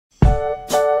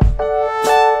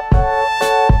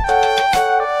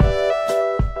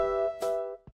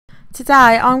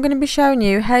Today I'm going to be showing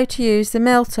you how to use the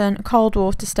Milton cold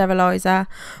water steriliser.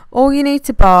 All you need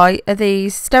to buy are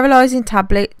these sterilising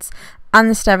tablets and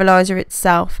the steriliser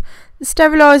itself. The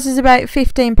steriliser is about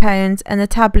 £15 and the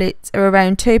tablets are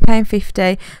around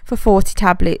 £2.50 for 40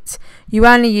 tablets. You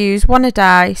only use one a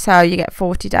day, so you get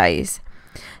 40 days.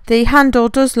 The handle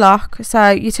does lock, so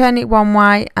you turn it one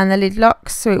way and the lid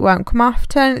locks so it won't come off.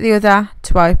 Turn it the other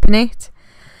to open it.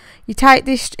 You take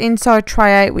this inside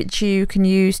tray out, which you can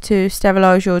use to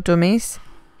sterilise your dummies.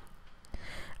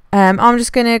 I'm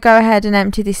just going to go ahead and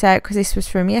empty this out because this was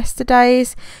from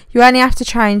yesterday's. You only have to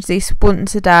change this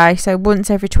once a day, so once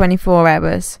every 24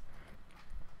 hours.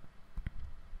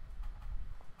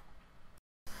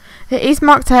 It is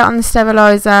marked out on the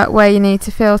steriliser where you need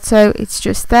to fill to. It's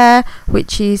just there,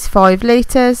 which is 5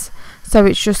 litres. So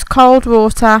it's just cold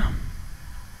water.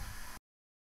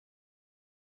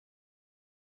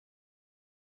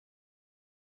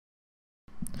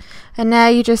 And now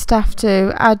you just have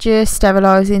to add your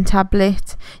sterilising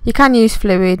tablet. You can use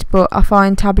fluid, but I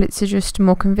find tablets are just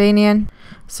more convenient.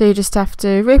 So you just have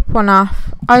to rip one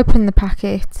off, open the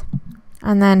packet,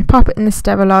 and then pop it in the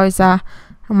steriliser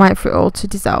and wait for it all to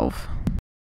dissolve.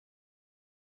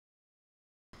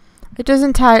 It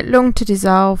doesn't take long to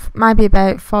dissolve, maybe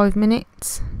about 5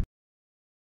 minutes.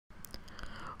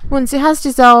 Once it has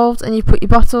dissolved and you put your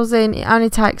bottles in, it only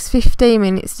takes 15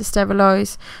 minutes to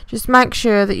sterilise. Just make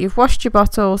sure that you've washed your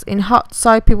bottles in hot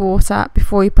soapy water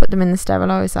before you put them in the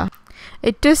steriliser.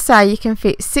 It does say you can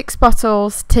fit 6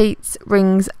 bottles, teats,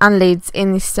 rings and lids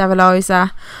in this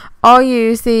steriliser. I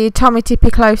use the Tommy Tippy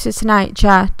Closer to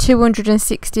Nature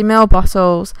 260ml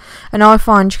bottles and I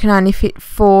find you can only fit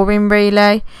 4 in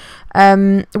really.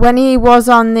 When he was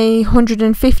on the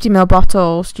 150ml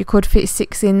bottles you could fit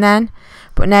 6 in then,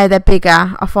 but now they're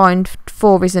bigger. I find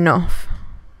 4 is enough.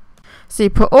 So you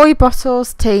put all your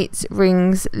bottles, teats,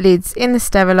 rings, lids in the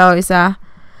steriliser,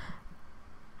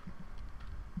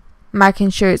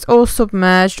 making sure it's all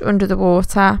submerged under the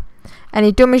water.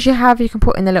 Any dummies you have you can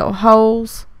put in the little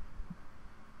holes,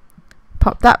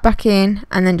 pop that back in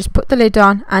and then just put the lid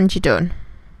on and you're done.